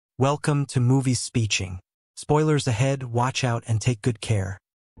Welcome to Movies Speeching. Spoilers ahead, watch out and take good care.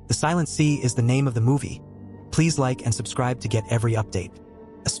 The Silent Sea is the name of the movie. Please like and subscribe to get every update.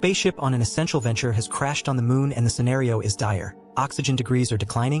 A spaceship on an essential venture has crashed on the moon and the scenario is dire. Oxygen degrees are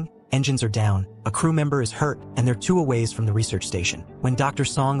declining, engines are down, a crew member is hurt, and they're 2 aways from the research station. When Dr.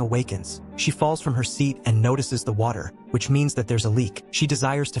 Song awakens, she falls from her seat and notices the water, which means that there's a leak. She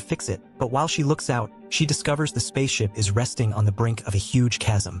desires to fix it, but while she looks out, she discovers the spaceship is resting on the brink of a huge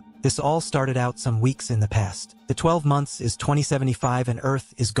chasm. This all started out some weeks in the past. The 12 months is 2075 and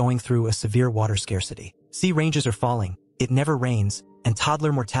Earth is going through a severe water scarcity. Sea ranges are falling, it never rains, and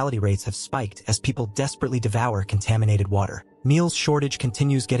toddler mortality rates have spiked as people desperately devour contaminated water. Meals shortage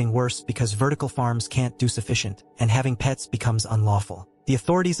continues getting worse because vertical farms can't do sufficient, and having pets becomes unlawful. The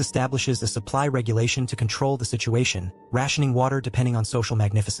authorities establishes a supply regulation to control the situation, rationing water depending on social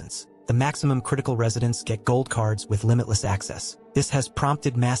magnificence. The maximum critical residents get gold cards with limitless access. This has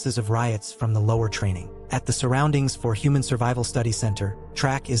prompted masses of riots from the lower training. At the surroundings for Human Survival Study Center,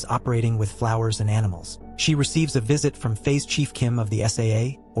 Track is operating with flowers and animals. She receives a visit from Phase Chief Kim of the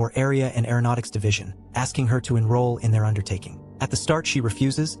SAA, or Area and Aeronautics Division, asking her to enroll in their undertaking. At the start she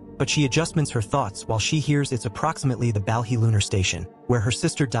refuses, but she adjusts her thoughts while she hears it's approximately the Balhi Lunar Station, where her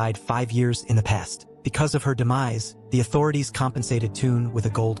sister died 5 years in the past. Because of her demise, the authorities compensated Toon with a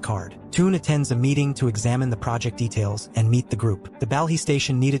gold card. Toon attends a meeting to examine the project details and meet the group. The Balhi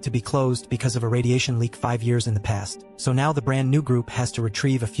station needed to be closed because of a radiation leak 5 years in the past, so now the brand new group has to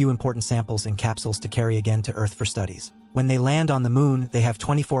retrieve a few important samples in capsules to carry again to Earth for studies. When they land on the moon, they have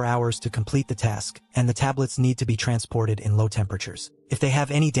 24 hours to complete the task, and the tablets need to be transported in low temperatures. If they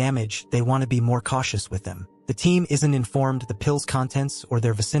have any damage, they want to be more cautious with them. The team isn't informed the pill's contents or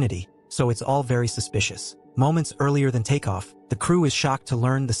their vicinity, so it's all very suspicious. Moments earlier than takeoff, the crew is shocked to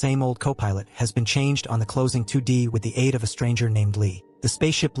learn the same old co-pilot has been changed on the closing 2D with the aid of a stranger named Lee. The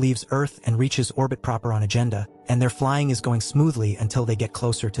spaceship leaves Earth and reaches orbit proper on agenda, and their flying is going smoothly until they get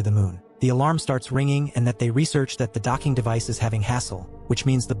closer to the moon. The alarm starts ringing and that they research that the docking device is having hassle, which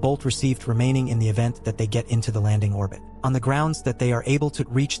means the bolt received remaining in the event that they get into the landing orbit. On the grounds that they are able to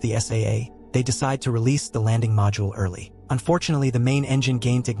reach the SAA, they decide to release the landing module early. Unfortunately, the main engine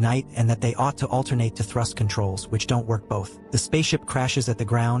gained ignite and that they ought to alternate to thrust controls, which don't work both. The spaceship crashes at the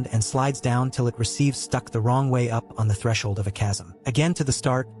ground and slides down till it receives stuck the wrong way up on the threshold of a chasm. Again to the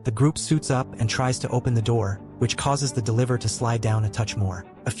start, the group suits up and tries to open the door, which causes the deliver to slide down a touch more.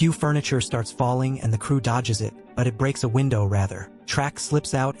 A few furniture starts falling and the crew dodges it, but it breaks a window rather. Track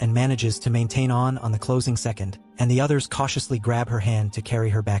slips out and manages to maintain on the closing second, and the others cautiously grab her hand to carry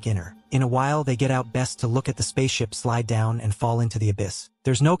her back in her. In a while they get out best to look at the spaceship slide down and fall into the abyss.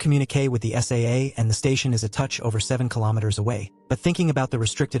 There's no communique with the SAA and the station is a touch over 7 kilometers away, but thinking about the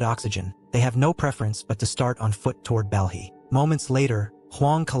restricted oxygen, they have no preference but to start on foot toward Balhi. Moments later,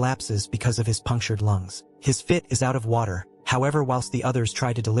 Huang collapses because of his punctured lungs. His fit is out of water. However, whilst the others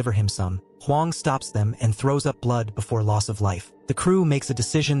try to deliver him some, Huang stops them and throws up blood before loss of life. The crew makes a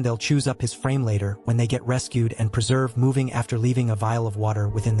decision they'll choose up his frame later when they get rescued and preserve moving after leaving a vial of water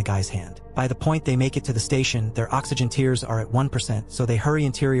within the guy's hand. By the point they make it to the station, their oxygen tiers are at 1%, so they hurry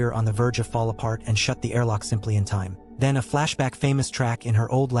interior on the verge of fall apart and shut the airlock simply in time. Then a flashback famous Track in her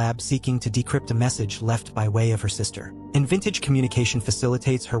old lab seeking to decrypt a message left by way of her sister. In vintage communication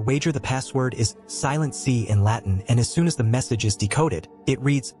facilitates her wager the password is Silent Sea in Latin, and as soon as the message is decoded, it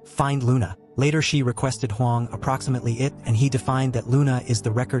reads, "Find Luna." Later she requested Huang approximately it and he defined that Luna is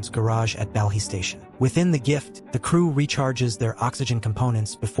the records garage at Balhi Station. Within the gift, the crew recharges their oxygen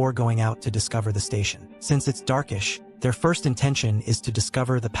components before going out to discover the station. Since it's darkish, their first intention is to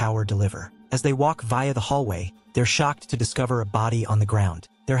discover the power deliver. As they walk via the hallway, they're shocked to discover a body on the ground.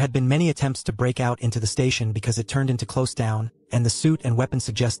 There had been many attempts to break out into the station because it turned into close down, and the suit and weapon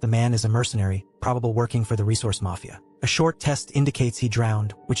suggest the man is a mercenary, probably working for the resource mafia. A short test indicates he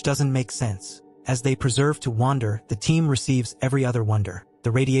drowned, which doesn't make sense. As they preserve to wander, the team receives every other wonder.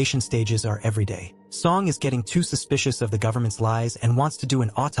 The radiation stages are every day. Song is getting too suspicious of the government's lies and wants to do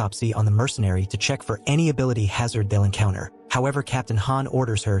an autopsy on the mercenary to check for any ability hazard they'll encounter. However, Captain Han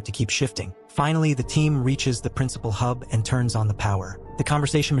orders her to keep shifting. Finally, the team reaches the principal hub and turns on the power. The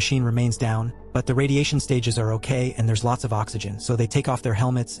conversation machine remains down, but the radiation stages are okay and there's lots of oxygen, so they take off their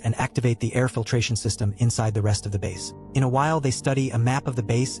helmets and activate the air filtration system inside the rest of the base. In a while, they study a map of the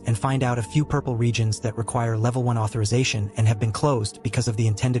base and find out a few purple regions that require level 1 authorization and have been closed because of the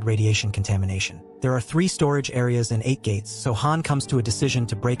intended radiation contamination. There are 3 storage areas and 8 gates, so Han comes to a decision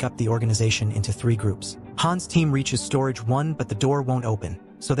to break up the organization into 3 groups. Han's team reaches storage 1, but the door won't open,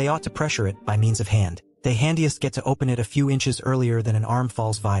 so they ought to pressure it by means of hand. They handiest get to open it a few inches earlier than an arm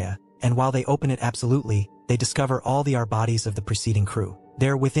falls via, and while they open it absolutely, they discover all the bodies of the preceding crew.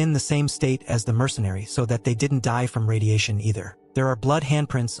 They're within the same state as the mercenary so that they didn't die from radiation either. There are blood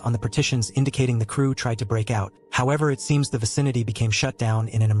handprints on the partitions indicating the crew tried to break out. However, it seems the vicinity became shut down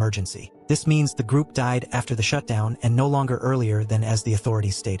in an emergency. This means the group died after the shutdown and no longer earlier than as the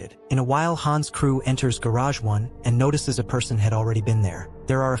authorities stated. In a while, Han's crew enters Garage 1 and notices a person had already been there.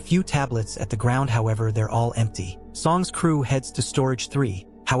 There are a few tablets at the ground, however, they're all empty. Song's crew heads to Storage 3.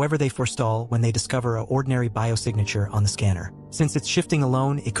 However, they forestall when they discover an ordinary biosignature on the scanner. Since it's shifting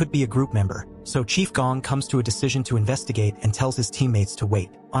alone, it could be a group member, so Chief Gong comes to a decision to investigate and tells his teammates to wait.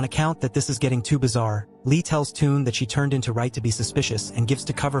 On account that this is getting too bizarre, Lee tells Toon that she turned into right to be suspicious and gives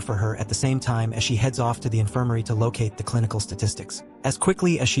to cover for her at the same time as she heads off to the infirmary to locate the clinical statistics. As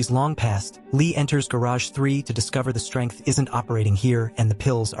quickly as she's long past, Lee enters Garage 3 to discover the strength isn't operating here and the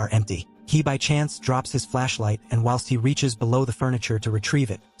pills are empty. He by chance drops his flashlight, and whilst he reaches below the furniture to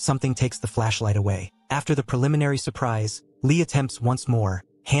retrieve it, something takes the flashlight away. After the preliminary surprise, Lee attempts once more,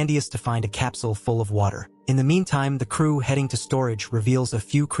 handiest to find a capsule full of water. In the meantime, the crew heading to storage reveals a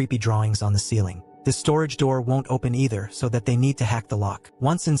few creepy drawings on the ceiling. The storage door won't open either, so that they need to hack the lock.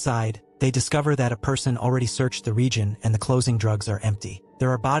 Once inside, they discover that a person already searched the region and the closing drugs are empty. There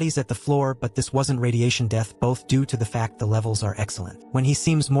are bodies at the floor, but this wasn't radiation death, both due to the fact the levels are excellent. When he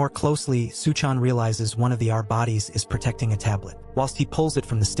seems more closely, Suchan realizes one of the bodies is protecting a tablet. Whilst he pulls it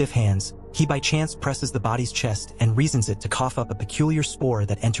from the stiff hands, he by chance presses the body's chest and reasons it to cough up a peculiar spore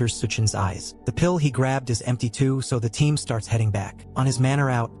that enters Suchan's eyes. The pill he grabbed is empty too, so the team starts heading back. On his manner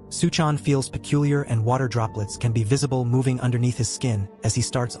out, Suchan feels peculiar and water droplets can be visible moving underneath his skin as he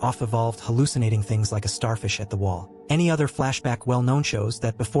starts off-evolved hallucinating things like a starfish at the wall. Any other flashback well-known shows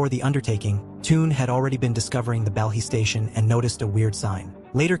that before the undertaking, Toon had already been discovering the Balhi station and noticed a weird sign.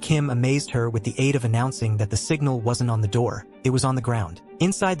 Later Kim amazed her with the aid of announcing that the signal wasn't on the door, it was on the ground.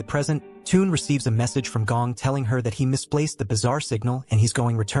 Inside the present, Toon receives a message from Gong telling her that he misplaced the bizarre signal and he's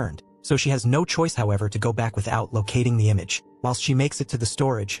going returned. So she has no choice however to go back without locating the image. Whilst she makes it to the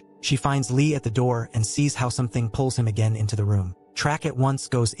storage, she finds Lee at the door and sees how something pulls him again into the room. Track at once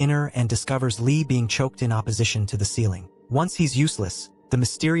goes inner and discovers Lee being choked in opposition to the ceiling. Once he's useless, the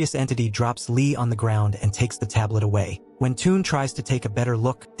mysterious entity drops Lee on the ground and takes the tablet away. When Toon tries to take a better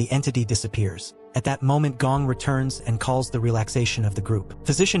look, the entity disappears. At that moment, Gong returns and calls the relaxation of the group.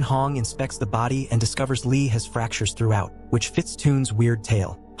 Physician Hong inspects the body and discovers Lee has fractures throughout, which fits Toon's weird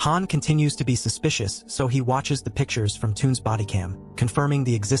tale. Han continues to be suspicious, so he watches the pictures from Toon's body cam, confirming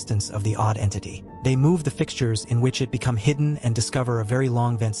the existence of the odd entity. They move the fixtures in which it become hidden and discover a very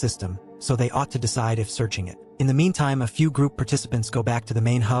long vent system, so they ought to decide if searching it. In the meantime, a few group participants go back to the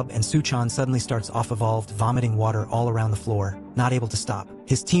main hub and Suchan suddenly starts off-evolved vomiting water all around the floor, not able to stop.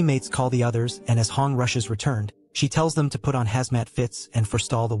 His teammates call the others, and as Hong rushes returned, she tells them to put on hazmat fits and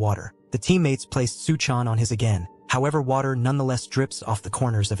forestall the water. The teammates placed Suchan on his again. However, water nonetheless drips off the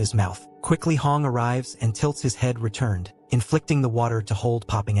corners of his mouth. Quickly Hong arrives and tilts his head returned, inflicting the water to hold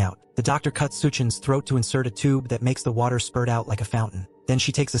popping out. The doctor cuts Suchan's throat to insert a tube that makes the water spurt out like a fountain. Then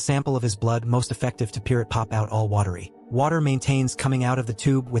she takes a sample of his blood, most effective to peer it pop out all watery. Water maintains coming out of the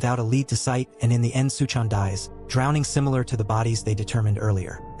tube without a lead to sight, and in the end Suchan dies, drowning similar to the bodies they determined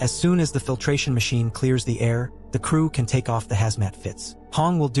earlier. As soon as the filtration machine clears the air, the crew can take off the hazmat fits.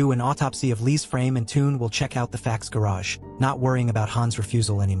 Hong will do an autopsy of Lee's frame and Toon will check out the fax garage, not worrying about Han's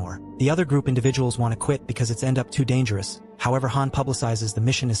refusal anymore. The other group individuals want to quit because it's end up too dangerous. However, Han publicizes the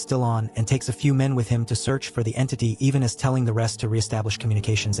mission is still on and takes a few men with him to search for the entity, even as telling the rest to reestablish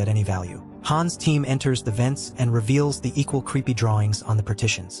communications at any value. Han's team enters the vents and reveals the equal creepy drawings on the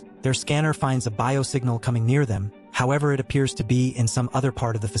partitions. Their scanner finds a biosignal coming near them, however it appears to be in some other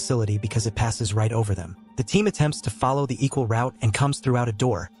part of the facility because it passes right over them. The team attempts to follow the equal route and comes throughout a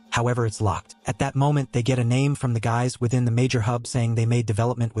door, however it's locked. At that moment they get a name from the guys within the major hub saying they made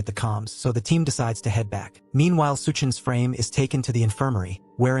development with the comms, so the team decides to head back. Meanwhile, Suchan's frame is taken to the infirmary,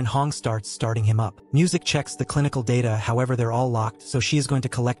 wherein Hong starting him up. Music checks the clinical data, however they're all locked, so she is going to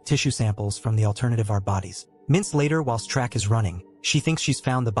collect tissue samples from the alternative bodies. Minutes later, whilst track is running, she thinks she's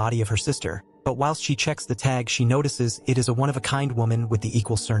found the body of her sister, but whilst she checks the tag she notices it is a one-of-a-kind woman with the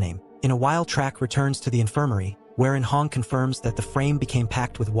equal surname. In a while, track returns to the infirmary, wherein Hong confirms that the frame became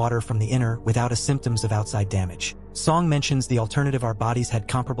packed with water from the inner without a symptoms of outside damage. Song mentions the alternative bodies had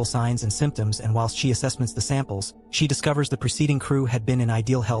comparable signs and symptoms, and whilst she assessments the samples, she discovers the preceding crew had been in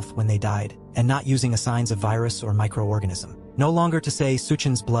ideal health when they died, and not using a signs of virus or microorganism. No longer to say,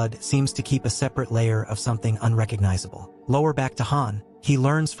 Suchan's blood seems to keep a separate layer of something unrecognizable. Lower back to Han, he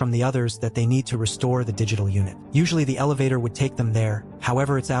learns from the others that they need to restore the digital unit. Usually the elevator would take them there,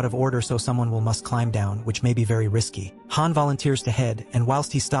 however it's out of order so someone must climb down, which may be very risky. Han volunteers to head, and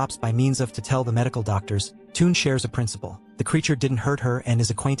whilst he stops by means of to tell the medical doctors, Toon shares a principle. The creature didn't hurt her and is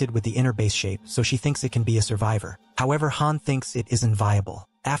acquainted with the inner base shape, so she thinks it can be a survivor. However, Han thinks it isn't viable.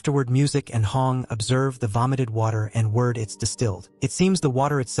 Afterward, Music and Hong observe the vomited water and word it's distilled. It seems the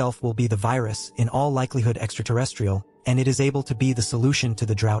water itself will be the virus, in all likelihood extraterrestrial, and it is able to be the solution to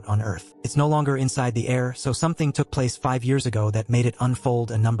the drought on Earth. It's no longer inside the air, so something took place 5 years ago that made it unfold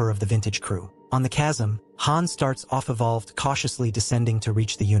a number of the vintage crew. On the chasm, Han starts off-evolved, cautiously descending to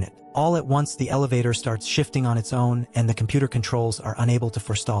reach the unit. All at once, the elevator starts shifting on its own, and the computer controls are unable to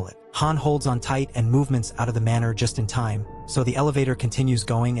forestall it. Han holds on tight and movements out of the manor just in time, so the elevator continues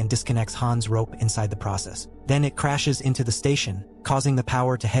going and disconnects Han's rope inside the process. Then it crashes into the station, causing the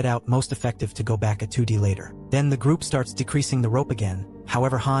power to head out, most effective to go back a 2D later. Then the group starts decreasing the rope again.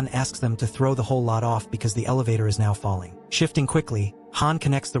 However, Han asks them to throw the whole lot off because the elevator is now falling. Shifting quickly, Han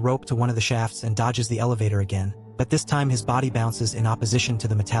connects the rope to one of the shafts and dodges the elevator again, but this time his body bounces in opposition to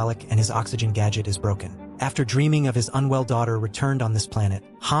the metallic and his oxygen gadget is broken. After dreaming of his unwell daughter returned on this planet,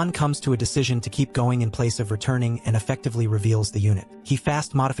 Han comes to a decision to keep going in place of returning and effectively reveals the unit. He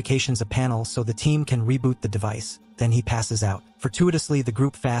fast modifications a panel so the team can reboot the device, then he passes out. Fortuitously, the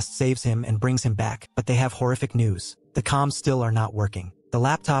group fast saves him and brings him back, but they have horrific news. The comms still are not working. The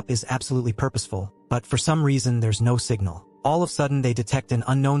laptop is absolutely purposeful, but for some reason there's no signal. All of a sudden they detect an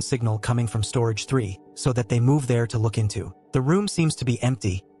unknown signal coming from storage 3, so that they move there to look into. The room seems to be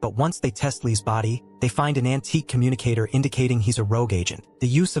empty, but once they test Lee's body, they find an antique communicator indicating he's a rogue agent. The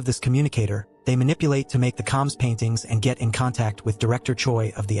use of this communicator, they manipulate to make the comms paintings and get in contact with Director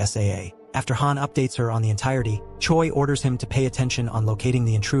Choi of the SAA. After Han updates her on the entirety, Choi orders him to pay attention on locating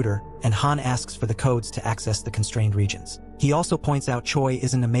the intruder, and Han asks for the codes to access the constrained regions. He also points out Choi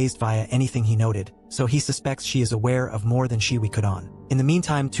isn't amazed via anything he noted, so he suspects she is aware of more than we could on. In the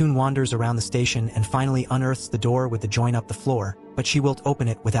meantime, Toon wanders around the station and finally unearths the door with the join up the floor, but she won't open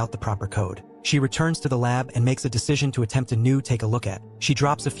it without the proper code. She returns to the lab and makes a decision to attempt a new take a look at. She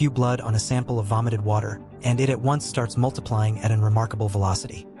drops a few blood on a sample of vomited water, and it at once starts multiplying at an remarkable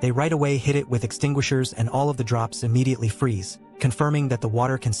velocity. They right away hit it with extinguishers and all of the drops immediately freeze, confirming that the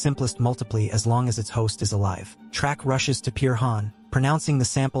water can simplest multiply as long as its host is alive. Track rushes to Pier Han, pronouncing the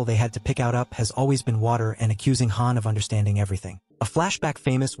sample they had to pick out up has always been water and accusing Han of understanding everything. A flashback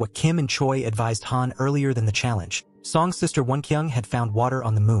famous what Kim and Choi advised Han earlier than the challenge. Song's sister Wonkyung had found water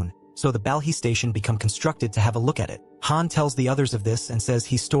on the moon, so the Balhi station become constructed to have a look at it. Han tells the others of this and says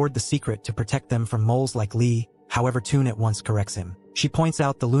he stored the secret to protect them from moles like Lee. However, Toon at once corrects him. She points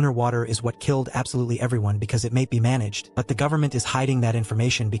out the lunar water is what killed absolutely everyone because it may be managed, but the government is hiding that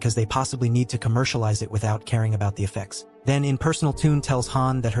information because they possibly need to commercialize it without caring about the effects. Then in personal, Toon tells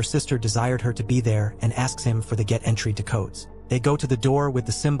Han that her sister desired her to be there and asks him for the get entry to codes. They go to the door with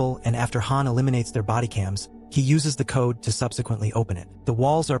the symbol, and after Han eliminates their body cams, he uses the code to subsequently open it. The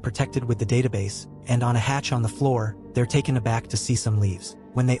walls are protected with the database, and on a hatch on the floor, they're taken aback to see some leaves.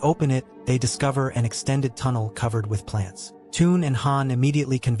 When they open it, they discover an extended tunnel covered with plants. Toon and Han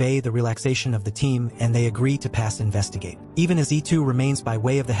immediately convey the relaxation of the team and they agree to pass investigate. Even as E2 remains by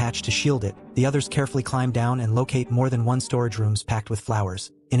way of the hatch to shield it, the others carefully climb down and locate more than one storage rooms packed with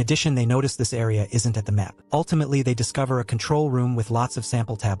flowers. In addition, they notice this area isn't at the map. Ultimately, they discover a control room with lots of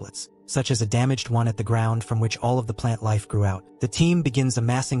sample tablets, such as a damaged one at the ground from which all of the plant life grew out. The team begins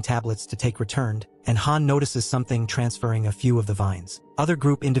amassing tablets to take returned, and Han notices something transferring a few of the vines. Other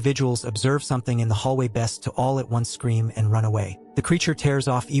group individuals observe something in the hallway, best to all at once scream and run away. The creature tears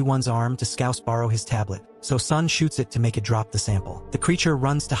off E1's arm to scouse borrow his tablet, so Sun shoots it to make it drop the sample. The creature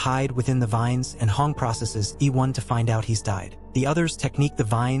runs to hide within the vines and Hong processes E1 to find out he's died. The others technique the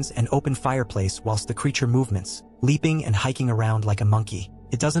vines and open fireplace whilst the creature movements, leaping and hiking around like a monkey.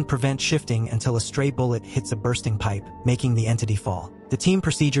 It doesn't prevent shifting until a stray bullet hits a bursting pipe, making the entity fall. The team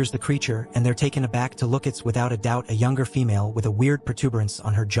procedures the creature and they're taken aback to look it's without a doubt a younger female with a weird protuberance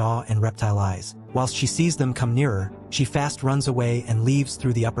on her jaw and reptile eyes. Whilst she sees them come nearer, she fast runs away and leaves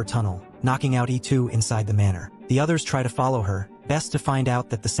through the upper tunnel, knocking out E2 inside the manor. The others try to follow her, best to find out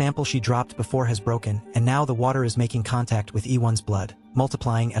that the sample she dropped before has broken, and now the water is making contact with E1's blood,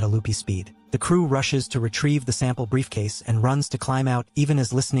 multiplying at a loopy speed. The crew rushes to retrieve the sample briefcase and runs to climb out even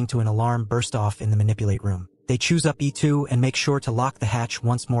as listening to an alarm burst off in the manipulate room. They choose up E2 and make sure to lock the hatch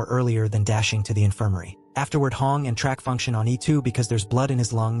once more earlier than dashing to the infirmary. Afterward, Hong and track function on E2 because there's blood in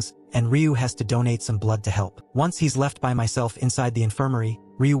his lungs, and Ryu has to donate some blood to help. Once he's left by myself inside the infirmary,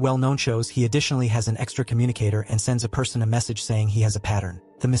 Ryu well-known shows he additionally has an extra communicator and sends a person a message saying he has a pattern.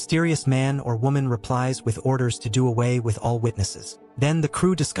 The mysterious man or woman replies with orders to do away with all witnesses. Then the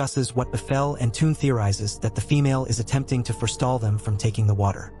crew discusses what befell and Toon theorizes that the female is attempting to forestall them from taking the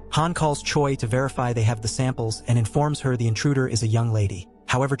water. Han calls Choi to verify they have the samples and informs her the intruder is a young lady.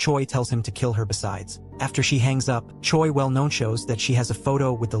 However, Choi tells him to kill her besides. After she hangs up, Choi well-known shows that she has a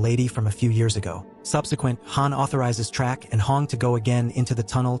photo with the lady from a few years ago. Subsequent, Han authorizes Track and Hong to go again into the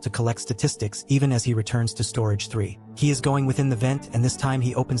tunnel to collect statistics even as he returns to Storage 3. He is going within the vent and this time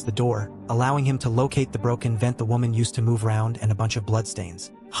he opens the door, allowing him to locate the broken vent the woman used to move around and a bunch of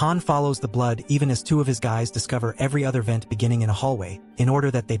bloodstains. Han follows the blood even as two of his guys discover every other vent beginning in a hallway, in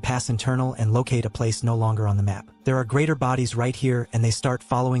order that they pass internal and locate a place no longer on the map. There are greater bodies right here and they start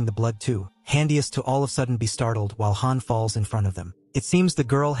following the blood too, handiest to all of a sudden be startled while Han falls in front of them. It seems the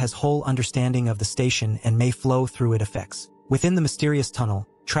girl has whole understanding of the station and may flow through it effects. Within the mysterious tunnel,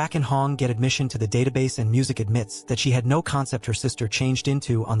 Track and Hong get admission to the database and Music admits that she had no concept her sister changed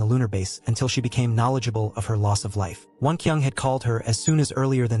into on the lunar base until she became knowledgeable of her loss of life. Won Kyung had called her as soon as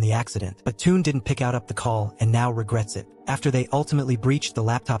earlier than the accident, but Toon didn't pick up the call and now regrets it. After they ultimately breached the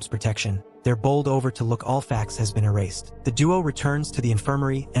laptop's protection, they're bowled over to look all facts has been erased. The duo returns to the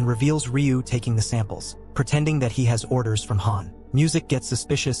infirmary and reveals Ryu taking the samples, pretending that he has orders from Han. Music gets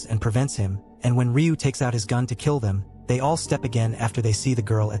suspicious and prevents him, and when Ryu takes out his gun to kill them, they all step again after they see the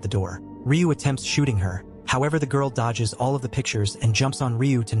girl at the door. Ryu attempts shooting her, however the girl dodges all of the pictures and jumps on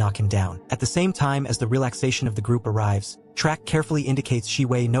Ryu to knock him down. At the same time as the relaxation of the group arrives, Track carefully indicates she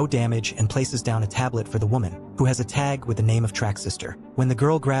weigh no damage and places down a tablet for the woman, who has a tag with the name of Track's sister. When the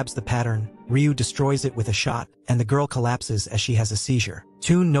girl grabs the pattern, Ryu destroys it with a shot, and the girl collapses as she has a seizure.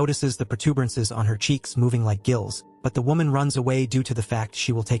 Toon notices the protuberances on her cheeks moving like gills, but the woman runs away due to the fact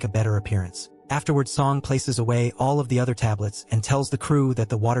she will take a better appearance. Afterwards, Song places away all of the other tablets and tells the crew that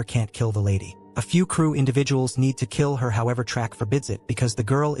the water can't kill the lady. A few crew individuals need to kill her, however Track forbids it because the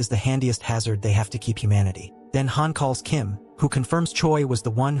girl is the handiest hazard they have to keep humanity. Then Han calls Kim, who confirms Choi was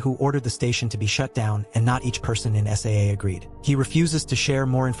the one who ordered the station to be shut down and not each person in SAA agreed. He refuses to share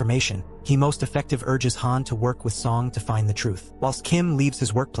more information. He most effective urges Han to work with Song to find the truth. Whilst Kim leaves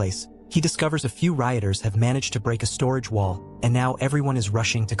his workplace, he discovers a few rioters have managed to break a storage wall, and now everyone is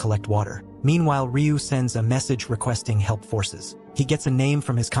rushing to collect water. Meanwhile, Ryu sends a message requesting help forces. He gets a name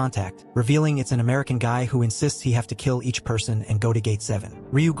from his contact, revealing it's an American guy who insists he have to kill each person and go to Gate 7.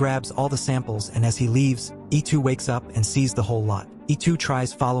 Ryu grabs all the samples and as he leaves, E2 wakes up and sees the whole lot. E2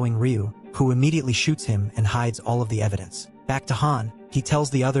 tries following Ryu, who immediately shoots him and hides all of the evidence. Back to Han, he tells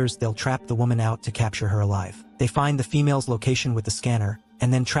the others they'll trap the woman out to capture her alive. They find the female's location with the scanner,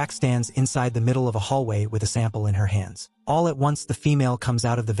 and then Track stands inside the middle of a hallway with a sample in her hands. All at once the female comes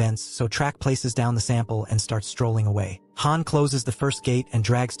out of the vents, so Track places down the sample and starts strolling away. Han closes the first gate and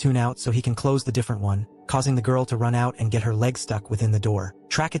drags Toon out so he can close the different one, causing the girl to run out and get her leg stuck within the door.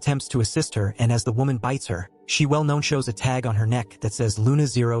 Track attempts to assist her, and as the woman bites her, she well-known shows a tag on her neck that says Luna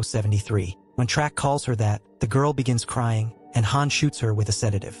 073. When Track calls her that, the girl begins crying, and Han shoots her with a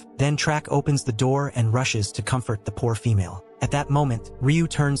sedative. Then Track opens the door and rushes to comfort the poor female. At that moment, Ryu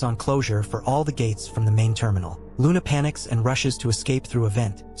turns on closure for all the gates from the main terminal. Luna panics and rushes to escape through a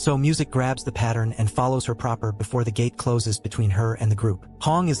vent, so Music grabs the pattern and follows her proper before the gate closes between her and the group.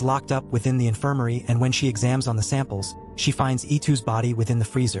 Hong is locked up within the infirmary, and when she examines on the samples, she finds E2's body within the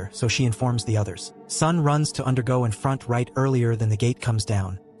freezer, so she informs the others. Sun runs to undergo in front right earlier than the gate comes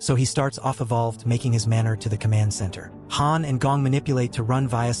down, so he starts off-evolved, making his manner to the command center. Han and Gong manipulate to run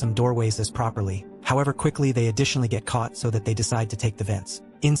via some doorways as properly, however quickly they additionally get caught so that they decide to take the vents.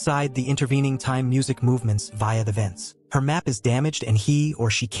 Inside the intervening time, Music movements via the vents. Her map is damaged and he or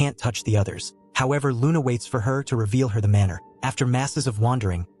she can't touch the others. However, Luna waits for her to reveal her the manner. After masses of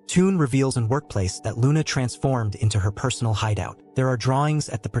wandering, Toon reveals in workplace that Luna transformed into her personal hideout. There are drawings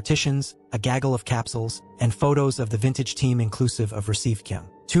at the partitions, a gaggle of capsules, and photos of the vintage team inclusive of Received Kim.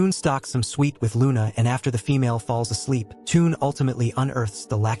 Toon stalks some sweet with Luna, and after the female falls asleep, Toon ultimately unearths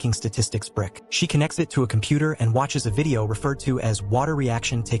the lacking statistics brick. She connects it to a computer and watches a video referred to as Water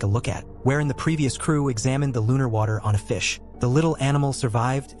Reaction Take a Look At, wherein the previous crew examined the lunar water on a fish. The little animal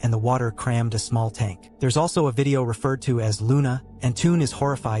survived and the water crammed a small tank. There's also a video referred to as Luna, and Toon is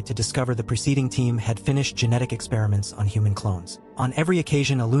horrified to discover the preceding team had finished genetic experiments on human clones. On every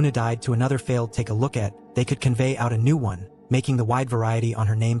occasion a Luna died to another failed take a look at, they could convey out a new one, making the wide variety on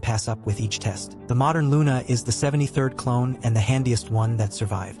her name pass up with each test. The modern Luna is the 73rd clone and the handiest one that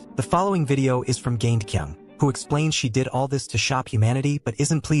survived. The following video is from Gained Kyung, who explains she did all this to shop humanity but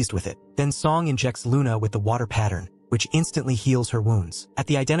isn't pleased with it. Then Song injects Luna with the water pattern, which instantly heals her wounds. At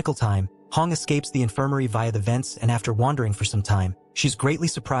the identical time, Hong escapes the infirmary via the vents, and after wandering for some time, she's greatly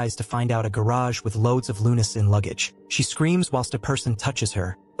surprised to find out a garage with loads of Lunas in luggage. She screams whilst a person touches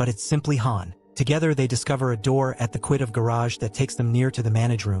her, but it's simply Han. Together they discover a door at the quid of garage that takes them near to the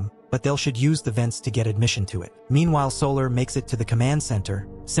manage room, but they'll should use the vents to get admission to it. Meanwhile, Solar makes it to the command center,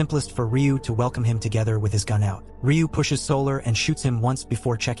 simplest for Ryu to welcome him together with his gun out. Ryu pushes Solar and shoots him once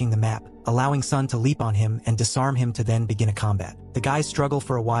before checking the map, allowing Sun to leap on him and disarm him to then begin a combat. The guys struggle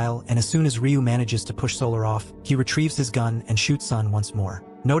for a while, and as soon as Ryu manages to push Solar off, he retrieves his gun and shoots Sun once more.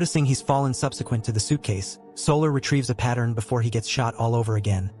 Noticing he's fallen subsequent to the suitcase, Solar retrieves a pattern before he gets shot all over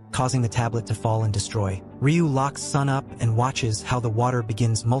again, causing the tablet to fall and destroy. Ryu locks Sun up and watches how the water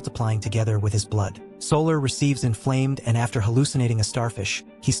begins multiplying together with his blood. Solar receives inflamed, and after hallucinating a starfish,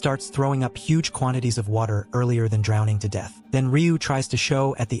 he starts throwing up huge quantities of water earlier than drowning to death. Then Ryu tries to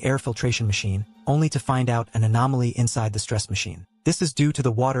show at the air filtration machine, only to find out an anomaly inside the stress machine. This is due to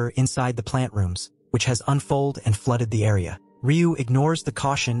the water inside the plant rooms, which has unfolded and flooded the area. Ryu ignores the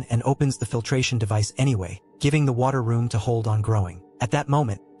caution and opens the filtration device anyway, giving the water room to hold on growing. At that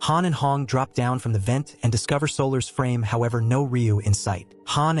moment, Han and Hong drop down from the vent and discover Solar's frame, however no Ryu in sight.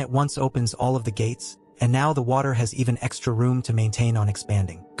 Han at once opens all of the gates, and now the water has even extra room to maintain on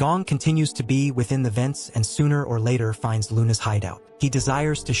expanding. Gong continues to be within the vents and sooner or later finds Luna's hideout. He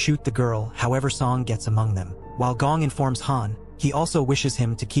desires to shoot the girl, however Song gets among them. While Gong informs Han, he also wishes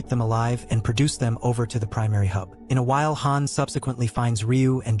him to keep them alive and produce them over to the primary hub. In a while, Han subsequently finds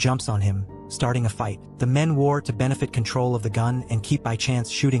Ryu and jumps on him, starting a fight. The men war to benefit control of the gun and keep by chance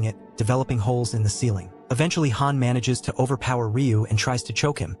shooting it, developing holes in the ceiling. Eventually, Han manages to overpower Ryu and tries to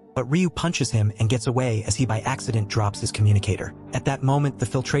choke him, but Ryu punches him and gets away as he by accident drops his communicator. At that moment, the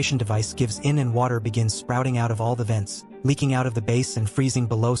filtration device gives in and water begins sprouting out of all the vents, leaking out of the base and freezing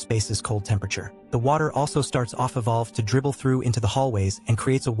below space's cold temperature. The water also starts off-evolve to dribble through into the hallways and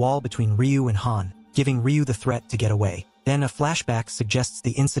creates a wall between Ryu and Han, giving Ryu the threat to get away. Then a flashback suggests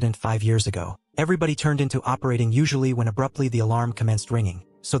the incident 5 years ago. Everybody turned into operating usually when abruptly the alarm commenced ringing,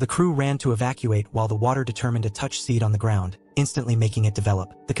 so the crew ran to evacuate while the water determined a touch seed on the ground, instantly making it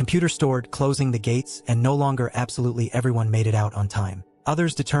develop. The computer stored closing the gates, and no longer absolutely everyone made it out on time.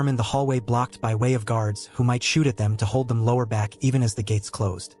 Others determined the hallway blocked by way of guards who might shoot at them to hold them lower back even as the gates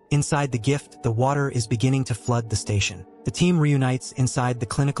closed. Inside the gift, the water is beginning to flood the station. The team reunites inside the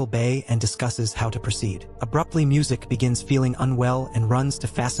clinical bay and discusses how to proceed. Abruptly, Music begins feeling unwell and runs to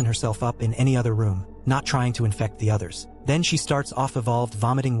fasten herself up in any other room, not trying to infect the others. Then she starts off-evolved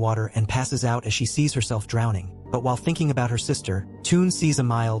vomiting water and passes out as she sees herself drowning. But while thinking about her sister, Toon sees a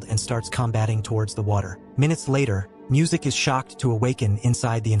mild and starts combating towards the water. Minutes later, Music is shocked to awaken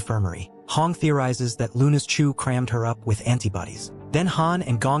inside the infirmary. Hong theorizes that Luna's Chu crammed her up with antibodies. Then Han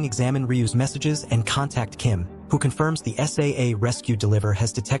and Gong examine Ryu's messages and contact Kim, who confirms the SAA rescue deliver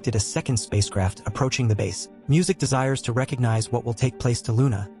has detected a second spacecraft approaching the base. Music desires to recognize what will take place to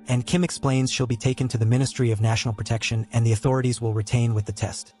Luna, and Kim explains she'll be taken to the Ministry of National Protection and the authorities will retain with the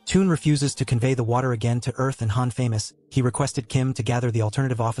test. Toon refuses to convey the water again to Earth, and Han famous, he requested Kim to gather the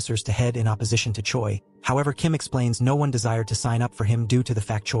alternative officers to head in opposition to Choi. However, Kim explains no one desired to sign up for him due to the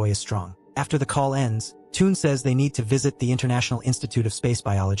fact Choi is strong. After the call ends, Toon says they need to visit the International Institute of Space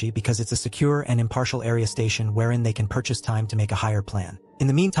Biology because it's a secure and impartial area station wherein they can purchase time to make a higher plan. In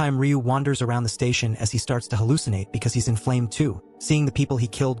the meantime, Ryu wanders around the station as he starts to hallucinate because he's inflamed too, seeing the people he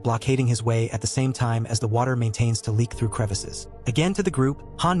killed blockading his way at the same time as the water maintains to leak through crevices. Again to the group,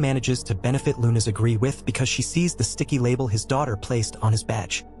 Han manages to benefit Luna's agree with because she sees the sticky label his daughter placed on his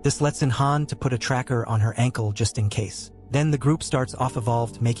badge. This lets in Han to put a tracker on her ankle just in case. Then the group starts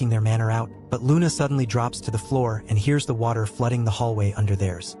off-evolved making their manner out, but Luna suddenly drops to the floor and hears the water flooding the hallway under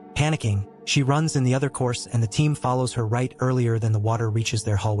theirs. Panicking, she runs in the other course and the team follows her right earlier than the water reaches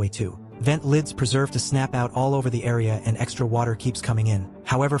their hallway too. Vent lids preserve to snap out all over the area and extra water keeps coming in.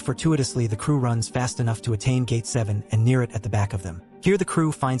 However, fortuitously the crew runs fast enough to attain Gate 7 and near it at the back of them. Here the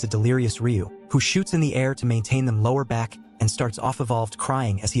crew finds a delirious Ryu, who shoots in the air to maintain them lower back and starts off-evolved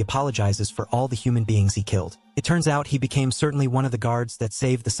crying as he apologizes for all the human beings he killed. It turns out he became certainly one of the guards that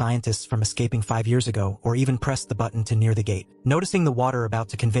saved the scientists from escaping 5 years ago or even pressed the button to near the gate. Noticing the water about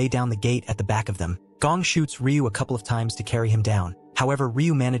to convey down the gate at the back of them, Gong shoots Ryu a couple of times to carry him down. However,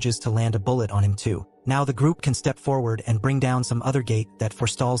 Ryu manages to land a bullet on him too. Now the group can step forward and bring down some other gate that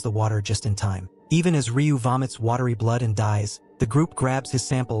forestalls the water just in time. Even as Ryu vomits watery blood and dies, the group grabs his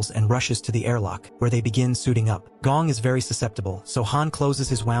samples and rushes to the airlock, where they begin suiting up. Gong is very susceptible, so Han closes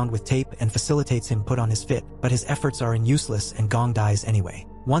his wound with tape and facilitates him put on his fit, but his efforts are useless and Gong dies anyway.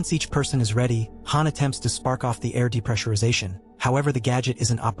 Once each person is ready, Han attempts to spark off the air depressurization. However, the gadget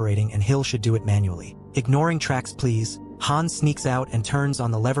isn't operating and Hill should do it manually. Ignoring tracks please, Han sneaks out and turns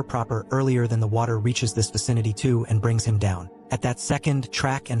on the lever proper earlier than the water reaches this vicinity too and brings him down. At that second,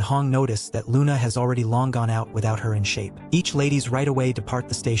 Track and Hong notice that Luna has already long gone out without her in shape. Each ladies right away depart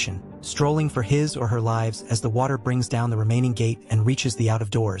the station, strolling for his or her lives as the water brings down the remaining gate and reaches the out of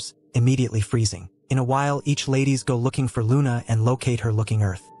doors, immediately freezing. In a while, each ladies go looking for Luna and locate her looking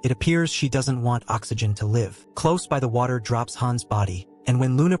Earth. It appears she doesn't want oxygen to live. Close by the water drops Han's body, and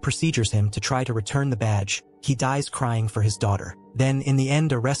when Luna procedures him to try to return the badge, he dies crying for his daughter. Then, in the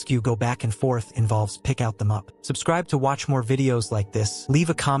end, a rescue go back and forth involves pick out them up. Subscribe to watch more videos like this. Leave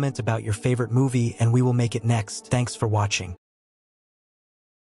a comment about your favorite movie and we will make it next. Thanks for watching.